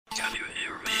Can you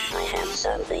hear me? I have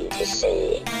something to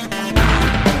say.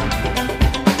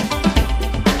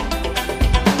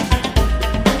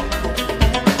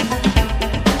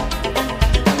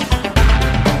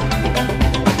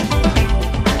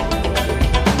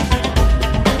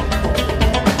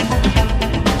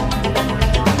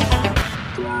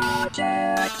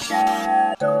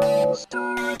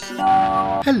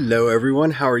 Hello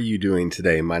everyone, how are you doing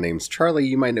today? My name's Charlie.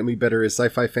 You might know me better as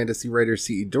sci-fi fantasy writer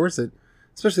C.E. Dorset,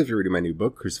 especially if you're reading my new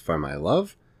book, Crucify My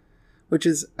Love, which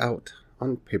is out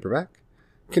on paperback,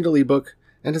 Kindle ebook,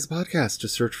 and as a podcast.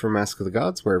 Just search for Mask of the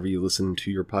Gods wherever you listen to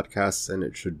your podcasts, and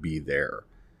it should be there.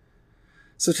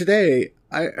 So today,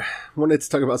 I wanted to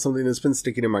talk about something that's been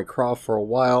sticking in my craw for a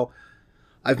while.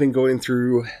 I've been going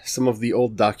through some of the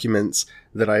old documents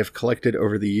that I've collected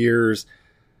over the years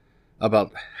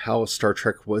about how Star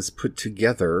Trek was put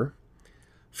together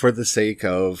for the sake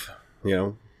of,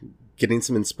 getting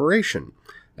some inspiration.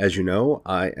 As you know,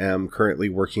 I am currently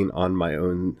working on my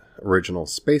own original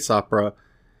space opera,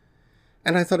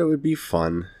 and I thought it would be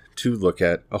fun to look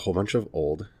at a whole bunch of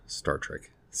old Star Trek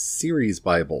series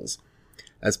Bibles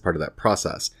as part of that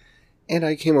process. And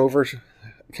I came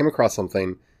across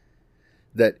something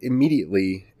that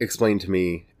immediately explained to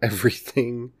me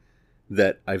everything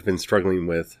that I've been struggling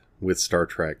with Star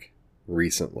Trek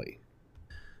recently.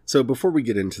 So before we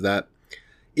get into that,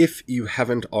 if you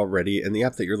haven't already, and the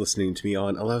app that you're listening to me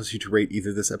on allows you to rate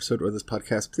either this episode or this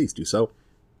podcast, please do so.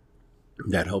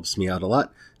 That helps me out a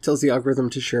lot. Tells the algorithm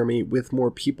to share me with more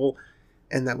people,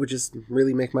 and that would just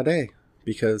really make my day,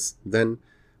 because then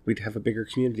we'd have a bigger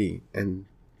community and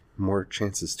more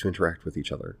chances to interact with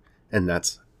each other. And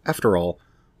that's, after all,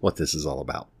 what this is all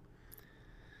about.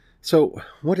 So,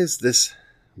 what is this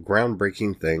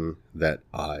groundbreaking thing that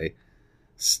I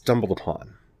stumbled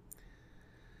upon?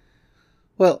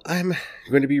 Well, I'm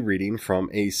going to be reading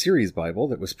from a series Bible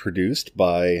that was produced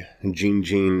by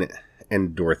Gene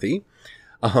and Dorothy.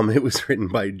 It was written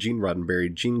by Gene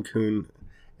Roddenberry, Gene Coon,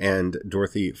 and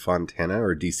Dorothy Fontana,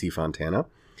 or DC Fontana.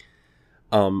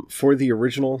 For the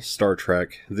original Star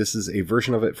Trek, this is a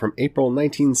version of it from April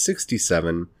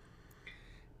 1967,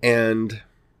 and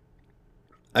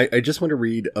I just want to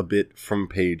read a bit from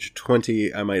page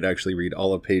 20. I might actually read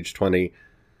all of page 20.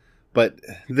 But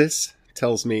this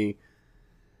tells me,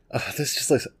 this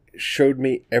just showed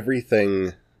me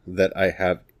everything that I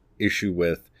have issue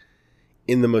with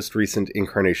in the most recent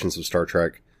incarnations of Star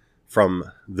Trek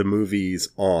from the movies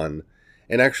on.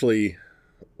 And actually,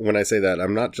 when I say that,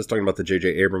 I'm not just talking about the J.J.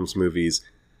 Abrams movies.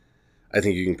 I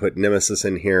think you can put Nemesis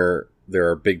in here. There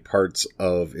are big parts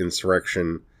of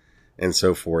Insurrection and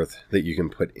so forth that you can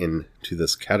put into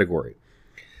this category.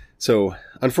 So,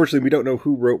 unfortunately, we don't know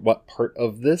who wrote what part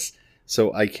of this,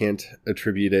 so I can't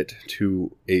attribute it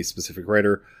to a specific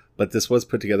writer, but this was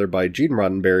put together by Gene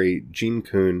Roddenberry, Gene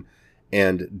Coon,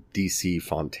 and DC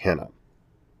Fontana.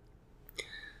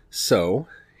 So,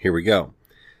 here we go.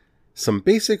 Some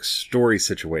basic story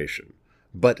situation,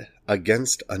 but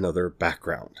against another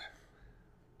background.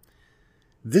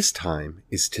 This time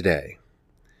is today.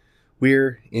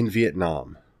 We're in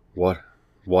Vietnam.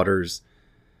 Waters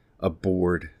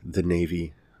aboard the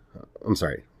Navy.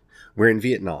 We're in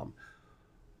Vietnam.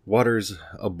 Waters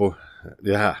aboard.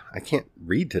 I can't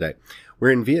read today.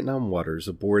 We're in Vietnam waters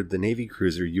aboard the Navy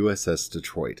cruiser USS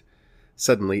Detroit.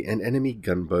 Suddenly, an enemy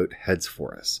gunboat heads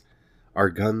for us. Our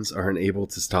guns are unable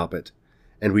to stop it,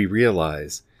 and we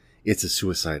realize it's a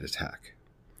suicide attack.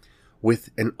 With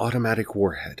an automatic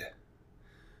warhead.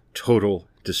 Total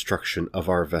destruction of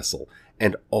our vessel,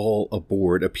 and all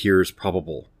aboard appears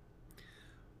probable.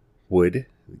 Would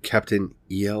Captain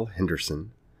E.L.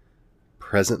 Henderson,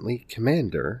 presently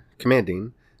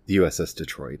commanding the USS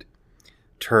Detroit,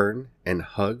 turn and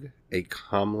hug a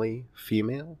comely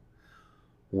female,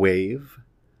 wave,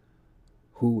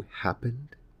 who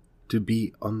happened to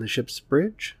be on the ship's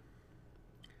bridge?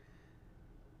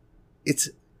 It's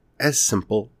as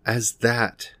simple as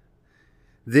that.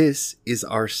 This is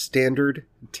our standard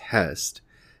test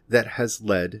that has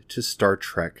led to Star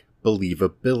Trek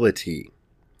believability.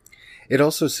 It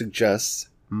also suggests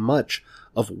much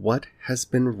of what has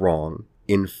been wrong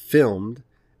in filmed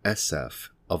SF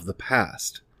of the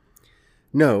past.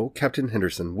 No, Captain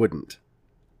Henderson wouldn't.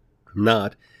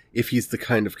 Not if he's the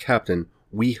kind of captain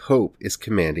we hope is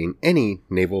commanding any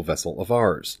naval vessel of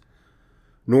ours.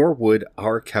 Nor would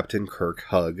our Captain Kirk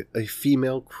hug a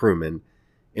female crewman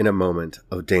in a moment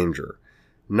of danger.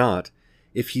 Not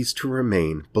if he's to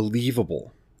remain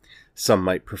believable. Some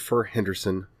might prefer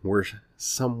Henderson were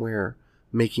somewhere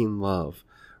making love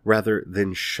rather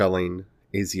than shelling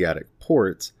Asiatic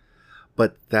ports,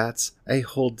 but that's a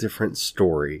whole different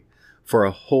story for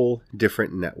a whole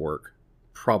different network,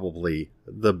 probably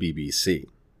the BBC.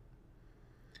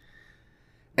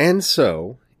 And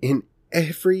so, in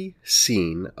every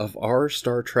scene of our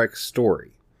Star Trek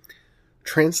story,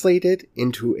 translate it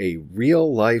into a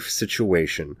real-life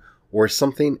situation or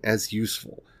something as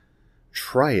useful.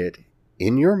 Try it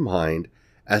in your mind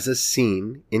as a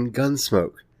scene in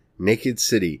Gunsmoke, Naked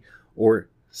City, or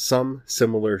some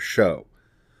similar show.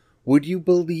 Would you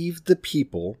believe the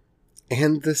people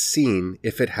and the scene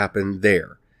if it happened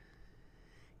there?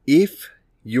 If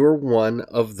you're one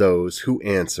of those who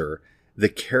answer, the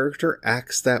character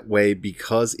acts that way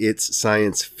because it's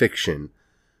science fiction,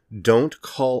 don't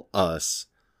call us,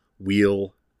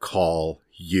 we'll call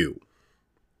you.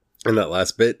 And that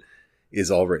last bit is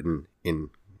all written in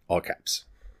all caps.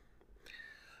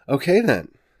 Okay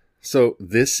then, so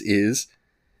this is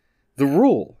the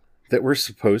rule that we're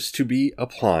supposed to be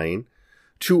applying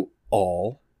to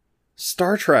all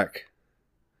Star Trek.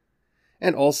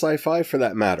 And all sci-fi for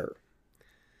that matter.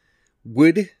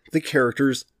 Would the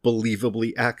characters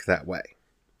believably act that way?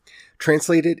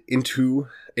 Translate it into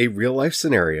a real-life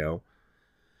scenario,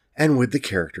 and would the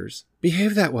characters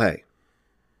behave that way?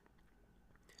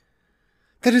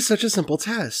 That is such a simple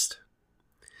test.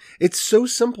 It's so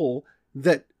simple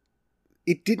that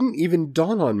it didn't even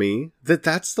dawn on me that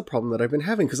that's the problem that I've been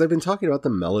having, because I've been talking about the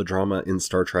melodrama in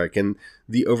Star Trek and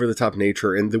the over-the-top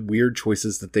nature and the weird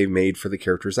choices that they've made for the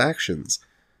characters' actions.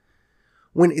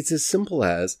 When it's as simple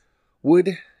as,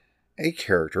 would a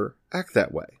character act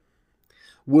that way?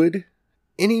 Would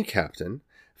any captain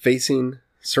facing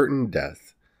certain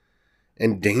death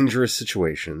and dangerous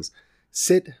situations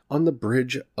sit on the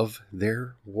bridge of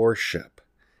their warship,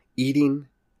 eating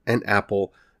an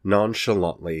apple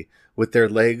nonchalantly with their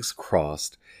legs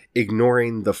crossed,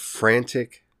 ignoring the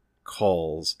frantic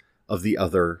calls of the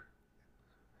other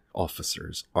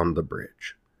officers on the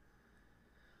bridge?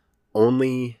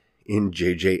 Only in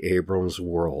J.J. Abrams'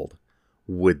 world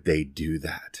would they do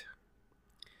that.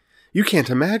 You can't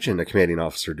imagine a commanding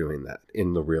officer doing that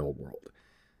in the real world.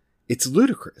 It's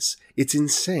ludicrous. It's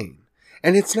insane.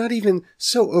 And it's not even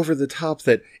so over the top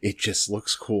that it just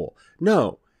looks cool.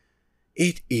 No,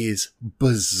 it is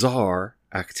bizarre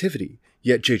activity.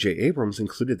 Yet J.J. Abrams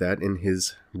included that in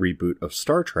his reboot of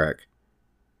Star Trek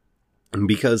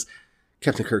because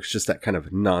Captain Kirk's just that kind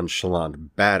of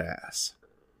nonchalant badass.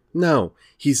 No,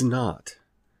 he's not.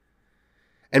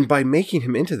 And by making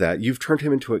him into that, you've turned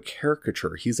him into a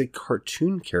caricature. He's a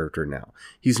cartoon character now.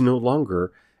 He's no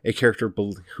longer a character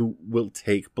who will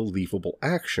take believable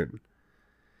action.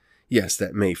 Yes,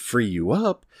 that may free you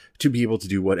up to be able to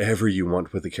do whatever you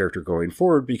want with the character going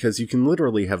forward, because you can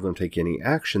literally have them take any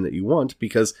action that you want,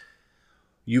 because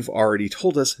you've already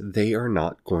told us they are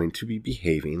not going to be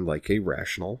behaving like a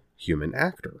rational human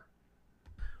actor.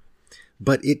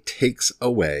 But it takes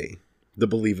away the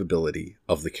believability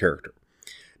of the character.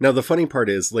 Now, the funny part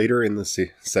is, later in the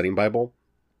Setting Bible,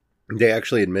 they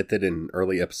actually admit that in an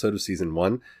early episode of Season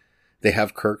 1, they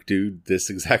have Kirk do this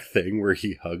exact thing where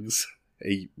he hugs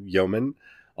a yeoman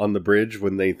on the bridge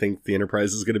when they think the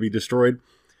Enterprise is going to be destroyed.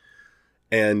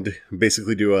 And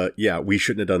basically do yeah, we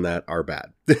shouldn't have done that, our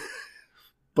bad.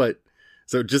 But,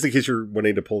 so just in case you're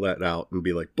wanting to pull that out and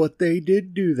be like, but they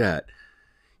did do that.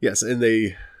 Yes, and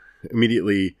they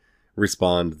immediately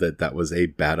respond that that was a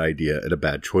bad idea and a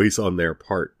bad choice on their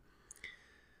part.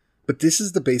 But this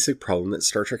is the basic problem that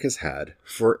Star Trek has had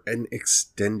for an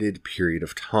extended period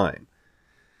of time.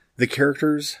 The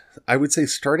characters, I would say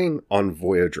starting on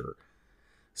Voyager,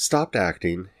 stopped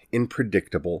acting in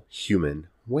predictable human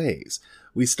ways.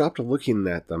 We stopped looking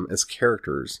at them as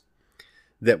characters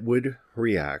that would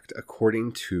react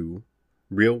according to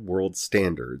real-world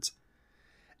standards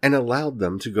and allowed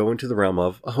them to go into the realm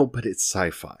of, oh, but it's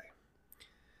sci-fi.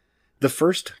 The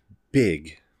first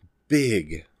big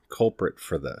culprit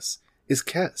for this is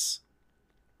Kes.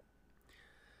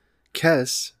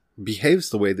 Kes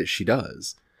behaves the way that she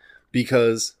does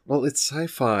because, well, it's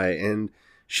sci-fi and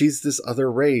she's this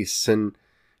other race, and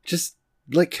just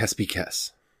let Kes be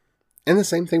Kes. And the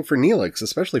same thing for Neelix,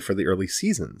 especially for the early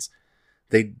seasons.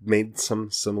 They made some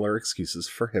similar excuses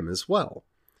for him as well.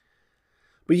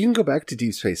 But you can go back to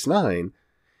Deep Space Nine.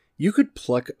 You could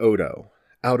pluck Odo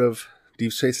out of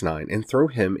Deep Space Nine and throw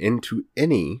him into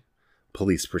any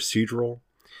police procedural.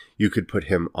 You could put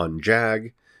him on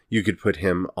JAG. You could put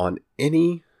him on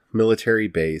any military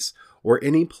base or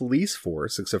any police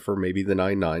force, except for maybe the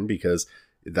 9-9, because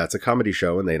that's a comedy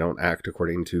show and they don't act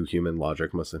according to human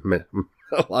logic most of,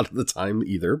 a lot of the time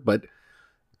either, but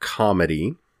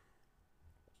comedy.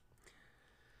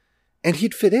 And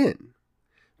he'd fit in,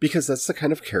 because that's the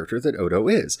kind of character that Odo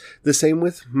is. The same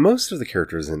with most of the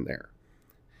characters in there.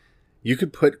 You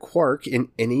could put Quark in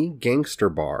any gangster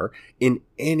bar, in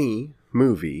any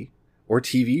movie or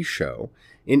TV show,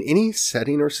 in any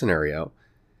setting or scenario,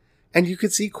 and you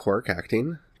could see Quark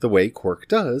acting the way Quark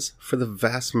does for the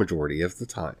vast majority of the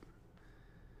time.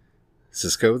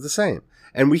 Sisko the same.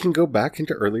 And we can go back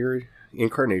into earlier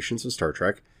incarnations of Star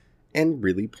Trek and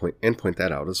really point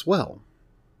that out as well.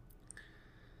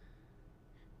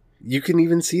 You can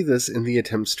even see this in the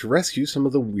attempts to rescue some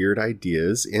of the weird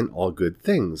ideas in All Good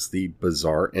Things, the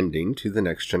bizarre ending to The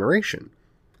Next Generation.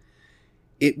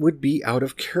 It would be out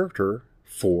of character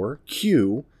for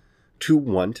Q to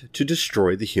want to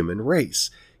destroy the human race.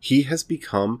 He has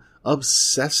become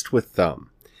obsessed with them,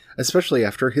 especially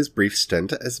after his brief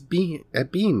stint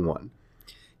at being one.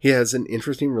 He has an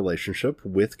interesting relationship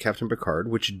with Captain Picard,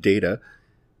 which Data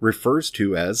refers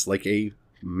to as like a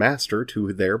master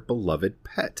to their beloved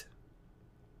pet.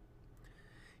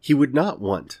 He would not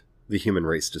want the human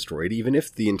race destroyed, even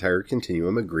if the entire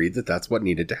continuum agreed that that's what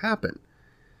needed to happen.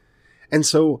 And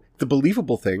so the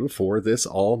believable thing for this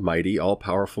almighty,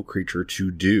 all-powerful creature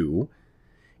to do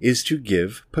is to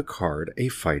give Picard a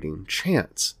fighting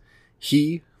chance.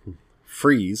 He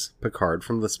frees Picard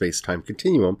from the space-time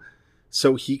continuum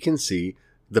so he can see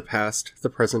the past, the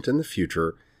present, and the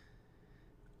future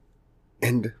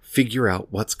and figure out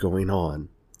what's going on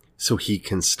so he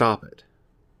can stop it.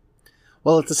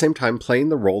 While at the same time playing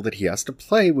the role that he has to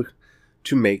play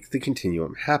to make the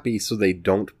continuum happy so they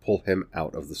don't pull him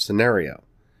out of the scenario.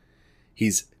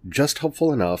 He's just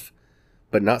helpful enough,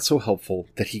 but not so helpful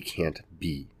that he can't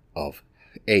be of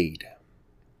aid.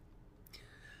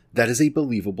 That is a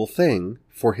believable thing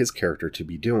for his character to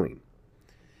be doing.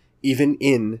 Even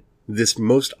in this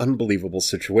most unbelievable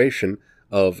situation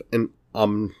of an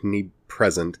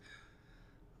omnipresent,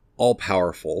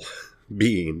 all-powerful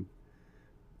being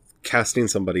casting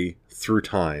somebody through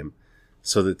time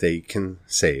so that they can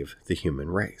save the human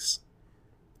race.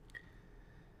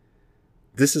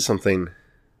 This is something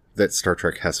that Star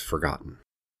Trek has forgotten.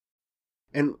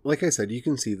 And like I said, you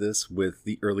can see this with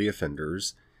the early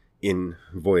offenders in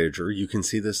Voyager. You can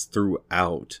see this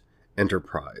throughout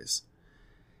Enterprise.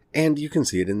 And you can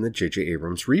see it in the J.J.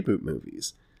 Abrams reboot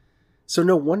movies. So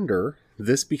no wonder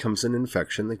this becomes an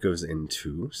infection that goes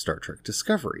into Star Trek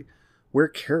Discovery, where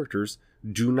characters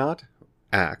do not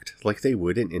act like they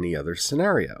would in any other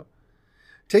scenario.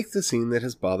 Take the scene that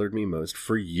has bothered me most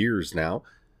for years now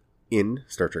in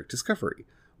Star Trek Discovery,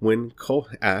 when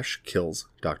Ash kills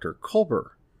Dr.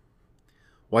 Culber.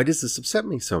 Why does this upset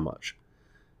me so much?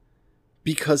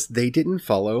 Because they didn't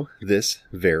follow this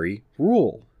very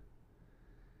rule.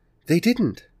 They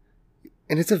didn't.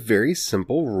 And it's a very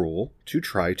simple rule to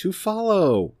try to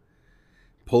follow.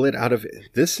 Pull it out of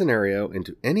this scenario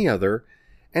into any other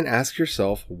and ask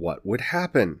yourself what would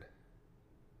happen.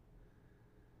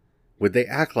 Would they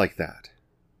act like that?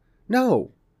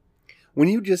 No. When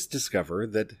you just discover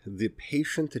that the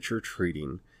patient that you're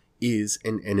treating is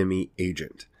an enemy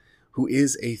agent, who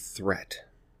is a threat,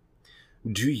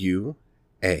 do you,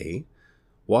 A,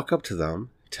 walk up to them,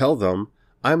 tell them,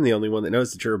 I'm the only one that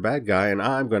knows that you're a bad guy and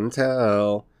I'm going to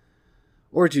tell?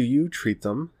 Or do you treat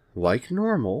them like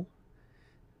normal,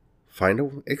 find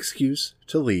an excuse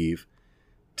to leave,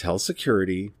 tell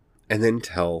security, and then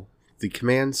tell the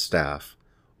command staff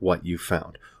what you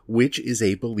found, which is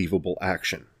a believable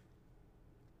action?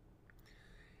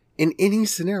 In any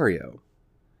scenario,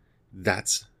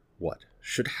 that's what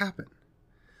should happen.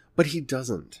 But he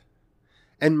doesn't.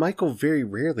 And Michael very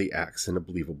rarely acts in a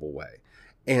believable way.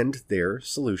 And their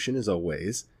solution is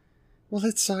always, well,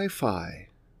 it's sci-fi.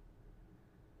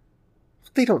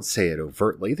 They don't say it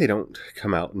overtly. They don't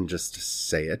come out and just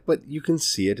say it, but you can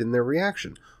see it in their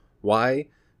reaction. Why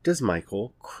does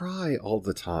Michael cry all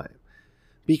the time?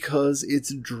 Because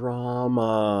it's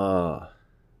drama.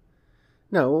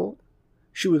 No,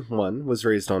 she, one, was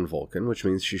raised on Vulcan, which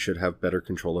means she should have better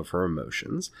control of her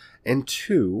emotions. And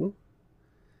two,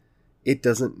 it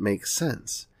doesn't make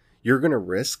sense. You're going to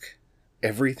risk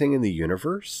everything in the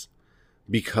universe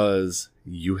because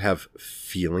you have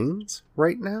feelings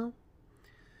right now?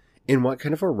 In what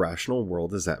kind of a rational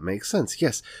world does that make sense?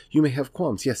 Yes, you may have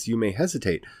qualms. Yes, you may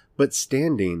hesitate. But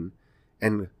standing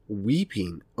and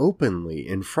weeping openly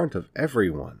in front of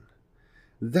everyone,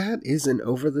 that is an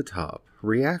over-the-top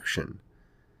reaction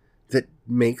that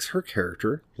makes her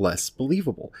character less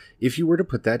believable. If you were to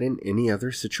put that in any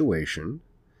other situation,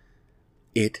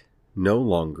 it no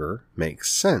longer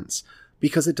makes sense,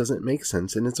 because it doesn't make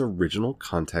sense in its original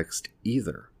context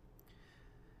either.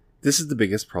 This is the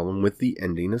biggest problem with the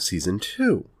ending of Season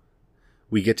 2.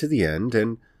 We get to the end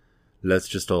and let's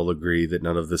just all agree that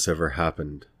none of this ever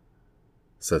happened,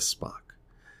 says Spock.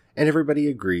 And everybody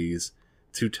agrees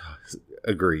to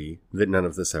agree that none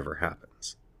of this ever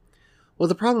happens. Well,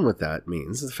 the problem with that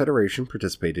means the Federation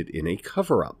participated in a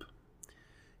cover-up.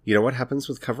 You know what happens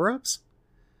with cover-ups?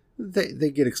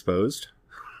 They get exposed.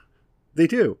 They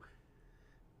do.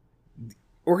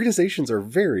 Organizations are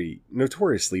very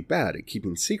notoriously bad at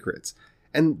keeping secrets.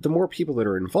 And the more people that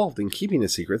are involved in keeping a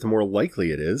secret, the more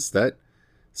likely it is that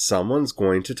someone's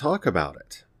going to talk about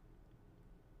it.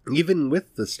 Even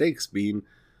with the stakes being,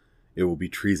 it will be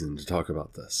treason to talk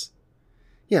about this.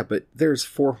 Yeah, but there's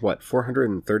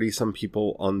 430 some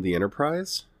people on the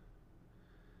Enterprise?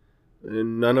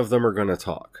 None of them are going to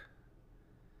talk.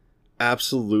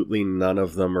 Absolutely none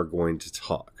of them are going to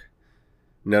talk.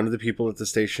 None of the people at the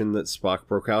station that Spock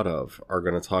broke out of are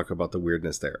going to talk about the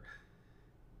weirdness there.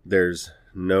 There's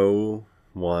no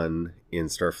one in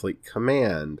Starfleet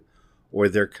Command or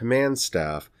their command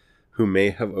staff who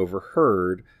may have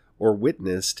overheard or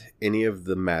witnessed any of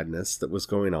the madness that was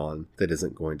going on that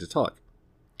isn't going to talk.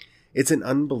 It's an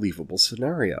unbelievable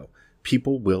scenario.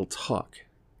 People will talk.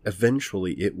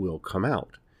 Eventually it will come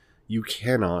out. You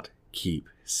cannot keep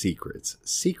secrets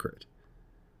secret.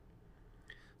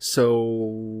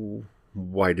 So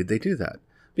why did they do that?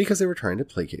 Because they were trying to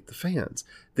placate the fans.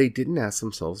 They didn't ask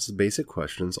themselves the basic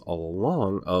questions all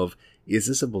along of, is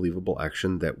this a believable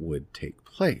action that would take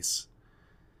place?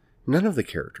 None of the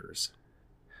characters,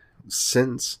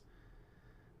 since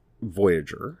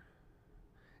Voyager,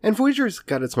 and Voyager's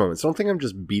got its moments. Don't think I'm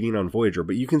just beating on Voyager,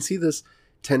 but you can see this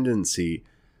tendency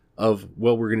of,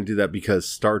 well, we're going to do that because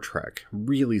Star Trek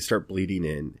really start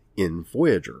bleeding in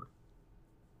Voyager.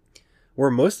 Where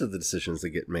most of the decisions that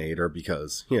get made are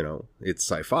because, it's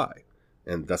sci-fi.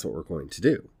 And that's what we're going to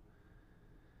do.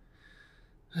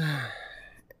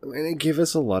 And it gave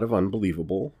us a lot of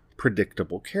unbelievable,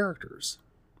 predictable characters.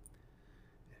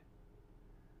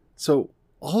 So,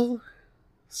 all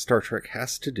Star Trek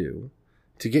has to do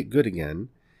to get good again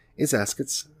is ask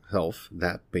itself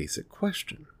that basic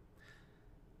question.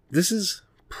 This is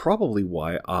probably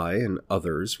why I and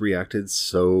others reacted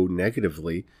so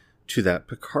negatively to that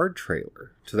Picard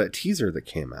trailer, to that teaser that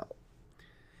came out.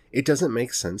 It doesn't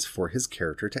make sense for his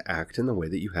character to act in the way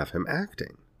that you have him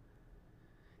acting.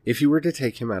 If you were to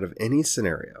take him out of any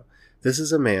scenario, this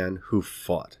is a man who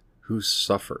fought, who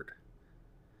suffered,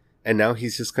 and now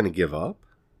he's just going to give up?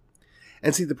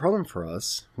 And see, the problem for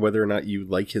us, whether or not you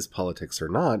like his politics or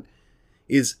not,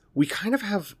 is we kind of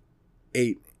have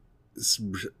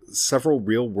several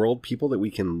real-world people that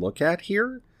we can look at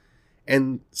here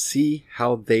and see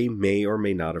how they may or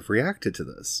may not have reacted to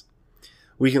this.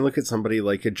 We can look at somebody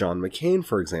like a John McCain,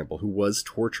 for example, who was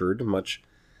tortured much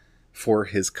for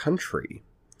his country.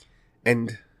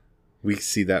 And we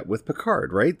see that with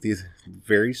Picard, right? These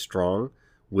very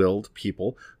strong-willed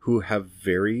people who have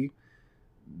very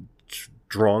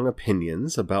strong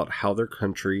opinions about how their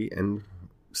country and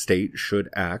state should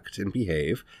act and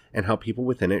behave, and how people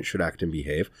within it should act and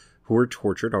behave, who were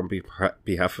tortured on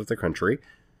behalf of their country,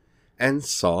 and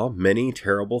saw many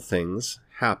terrible things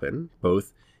happen,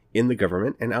 both in the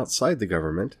government and outside the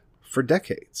government, for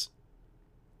decades.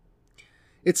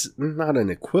 It's not an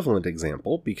equivalent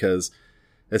example, because,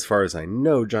 as far as I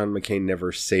know, John McCain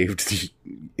never saved the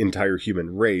entire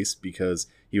human race because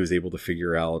he was able to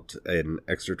figure out an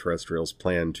extraterrestrial's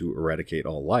plan to eradicate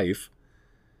all life.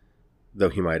 Though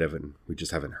he might have, and we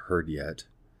just haven't heard yet.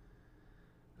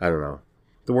 I don't know.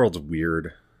 The world's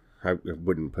weird. I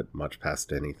wouldn't put much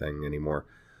past anything anymore.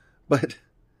 But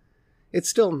it's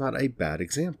still not a bad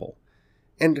example.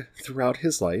 And throughout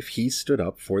his life, he stood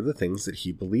up for the things that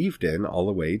he believed in, all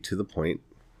the way to the point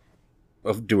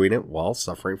of doing it while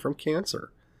suffering from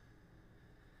cancer.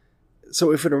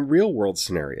 So if in a real-world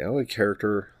scenario, a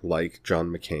character like John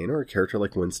McCain or a character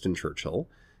like Winston Churchill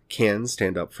can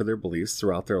stand up for their beliefs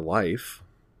throughout their life,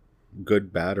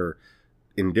 good, bad, or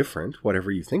indifferent,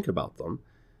 whatever you think about them,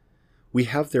 we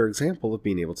have their example of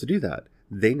being able to do that.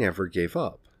 They never gave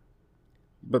up.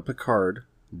 But Picard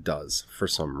does, for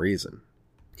some reason.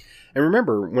 And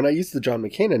remember, when I used the John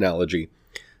McCain analogy,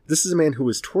 this is a man who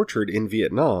was tortured in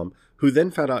Vietnam, who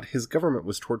then found out his government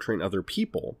was torturing other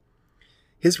people.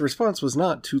 His response was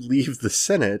not to leave the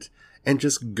Senate and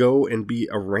just go and be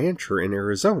a rancher in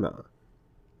Arizona.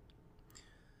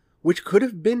 Which could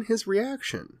have been his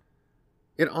reaction.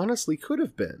 It honestly could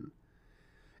have been.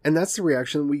 And that's the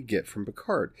reaction we get from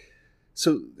Picard.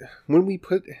 So when we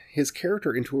put his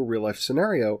character into a real-life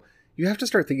scenario, you have to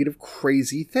start thinking of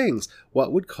crazy things.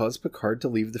 What would cause Picard to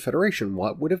leave the Federation?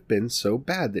 What would have been so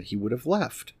bad that he would have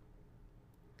left?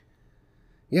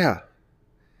 Yeah.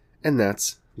 And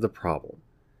that's the problem.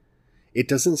 It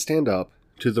doesn't stand up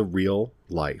to the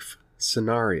real-life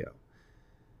scenario.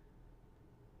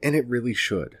 And it really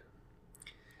should.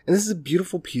 And this is a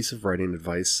beautiful piece of writing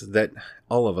advice that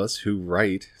all of us who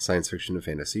write science fiction and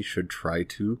fantasy should try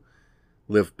to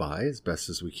live by as best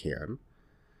as we can.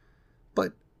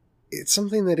 But it's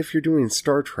something that if you're doing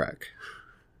Star Trek,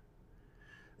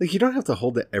 like, you don't have to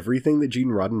hold to everything that Gene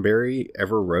Roddenberry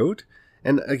ever wrote.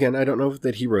 And again, I don't know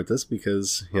that he wrote this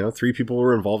because, 3 people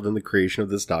were involved in the creation of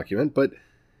this document, but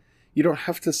you don't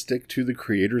have to stick to the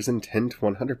creator's intent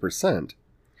 100%.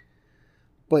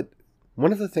 But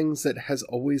one of the things that has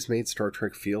always made Star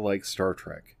Trek feel like Star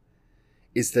Trek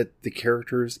is that the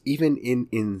characters, even in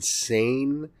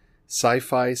insane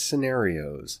sci-fi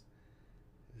scenarios,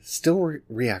 still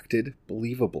reacted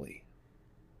believably.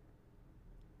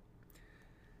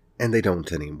 And they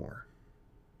don't anymore.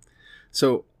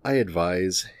 So I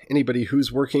advise anybody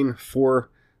who's working for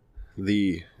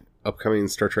the upcoming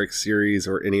Star Trek series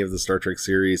or any of the Star Trek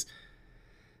series,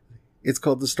 it's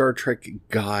called the Star Trek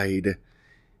Guide.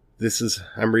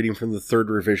 I'm reading from the 3rd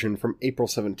revision from April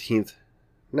 17th,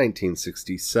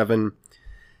 1967.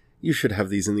 You should have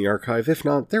these in the archive. If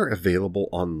not, they're available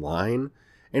online.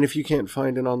 And if you can't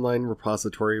find an online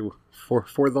repository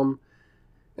for them,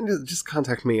 and just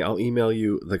contact me. I'll email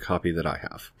you the copy that I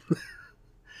have.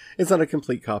 It's not a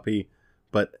complete copy,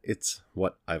 but it's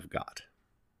what I've got.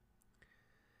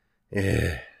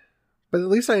 But at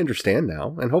least I understand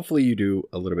now, and hopefully you do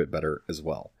a little bit better as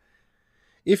well.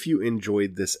 If you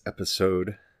enjoyed this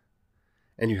episode,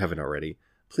 and you haven't already,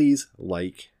 please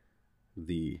like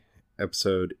the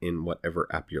episode in whatever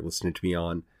app you're listening to me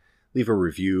on. Leave a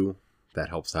review. That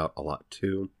helps out a lot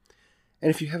too. And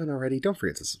if you haven't already, don't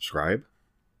forget to subscribe.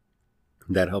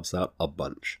 That helps out a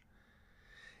bunch.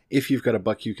 If you've got a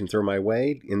buck you can throw my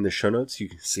way, in the show notes you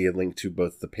can see a link to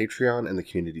both the Patreon and the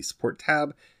Community Support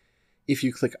tab. If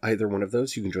you click either one of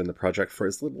those, you can join the project for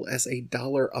as little as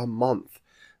 $1 a month.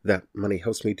 That money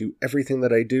helps me do everything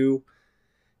that I do,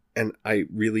 and I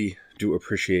really do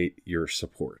appreciate your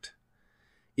support.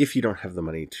 If you don't have the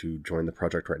money to join the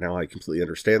project right now, I completely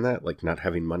understand that. Like, not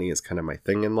having money is kind of my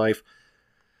thing in life.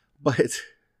 But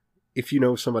if you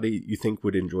know somebody you think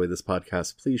would enjoy this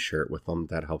podcast, please share it with them.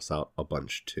 That helps out a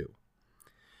bunch too.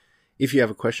 If you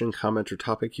have a question, comment, or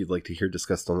topic you'd like to hear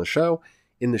discussed on the show,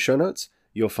 in the show notes,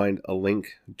 you'll find a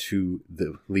link to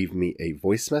leave me a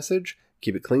voice message.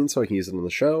 Keep it clean so I can use it on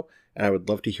the show, and I would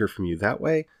love to hear from you that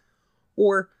way.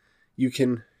 Or you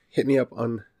can hit me up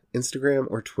on Instagram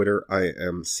or Twitter. I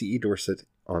am CE Dorset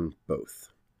on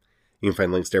both. You can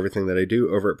find links to everything that I do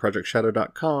over at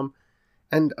projectshadow.com.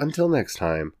 And until next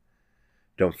time,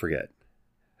 don't forget,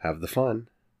 have the fun.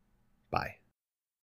 Bye.